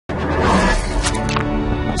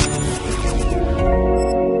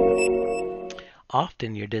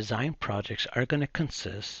often your design projects are going to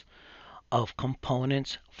consist of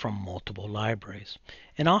components from multiple libraries.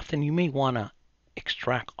 And often you may want to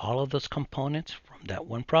extract all of those components from that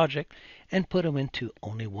one project and put them into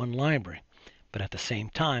only one library. But at the same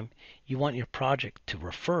time, you want your project to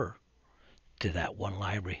refer to that one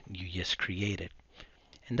library you just created.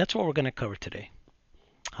 And that's what we're going to cover today.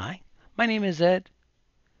 Hi, my name is Ed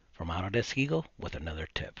from Autodesk Eagle with another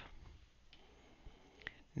tip.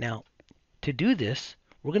 Now, to do this,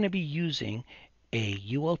 we're going to be using a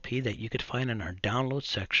ULP that you could find in our download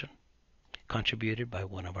section, contributed by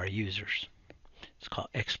one of our users. It's called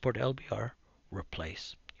Export LBR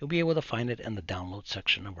Replace. You'll be able to find it in the download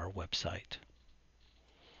section of our website.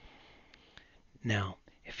 Now,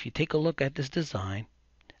 if you take a look at this design,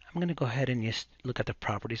 I'm going to go ahead and just look at the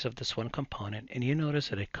properties of this one component, and you notice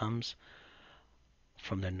that it comes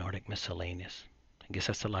from the Nordic Miscellaneous. I guess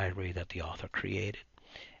that's the library that the author created.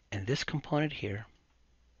 And this component here,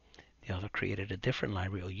 the author created a different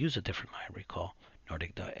library, or used a different library called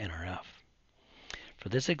Nordic.nrf. For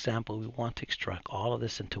this example, we want to extract all of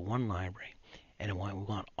this into one library, and we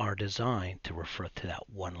want our design to refer to that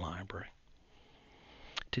one library.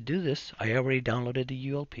 To do this, I already downloaded the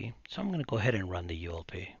ULP, so I'm going to go ahead and run the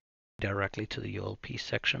ULP. Directly to the ULP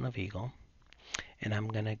section of Eagle, and I'm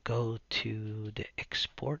going to go to the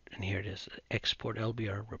export, and here it is, Export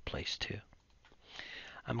LBR Replace To.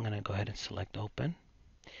 I'm going to go ahead and select Open.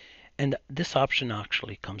 And this option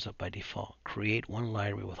actually comes up by default. Create one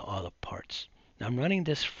library with all the parts. Now I'm running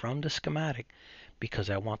this from the schematic because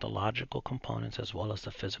I want the logical components as well as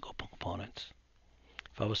the physical components.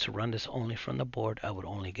 If I was to run this only from the board, I would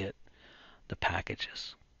only get the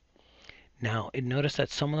packages. Now, notice that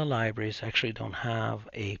some of the libraries actually don't have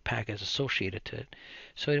a package associated to it,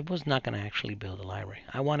 so it was not going to actually build a library.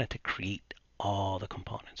 I wanted to create all the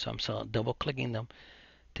components, so I'm double clicking them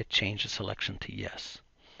to change the selection to yes.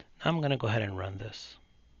 Now I'm going to go ahead and run this.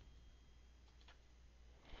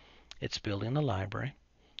 It's building the library.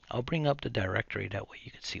 I'll bring up the directory, that way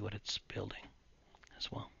you can see what it's building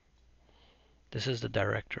as well. This is the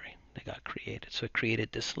directory that got created. So it created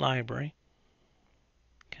this library.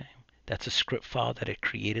 Okay, that's a script file that it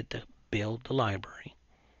created to build the library.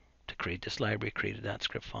 To create this library, it created that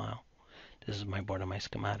script file. This is my board and my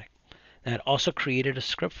schematic. And it also created a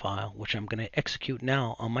script file, which I'm going to execute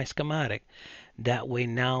now on my schematic. That way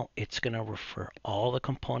now it's going to refer all the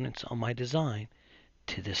components on my design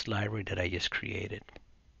to this library that I just created.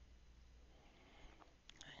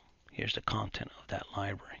 Here's the content of that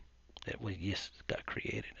library that we just got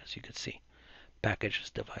created, as you can see. Packages,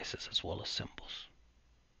 devices, as well as symbols.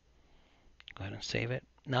 Go ahead and save it.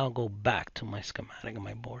 Now I'll go back to my schematic on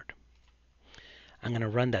my board. I'm going to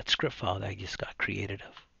run that script file that I just got created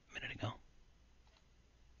a minute ago.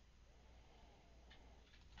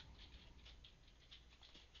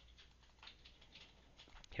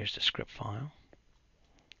 Here's the script file.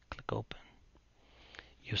 Click open.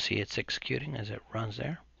 You'll see it's executing as it runs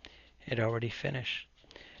there. It already finished.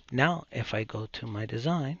 Now if I go to my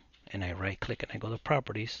design and I right click and I go to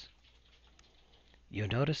properties, you'll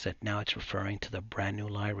notice that now it's referring to the brand new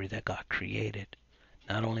library that got created.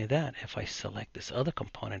 Not only that, if I select this other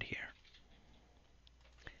component here,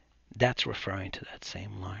 that's referring to that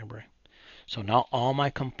same library. So now all my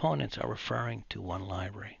components are referring to one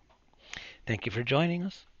library. Thank you for joining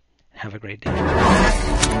us. Have a great day.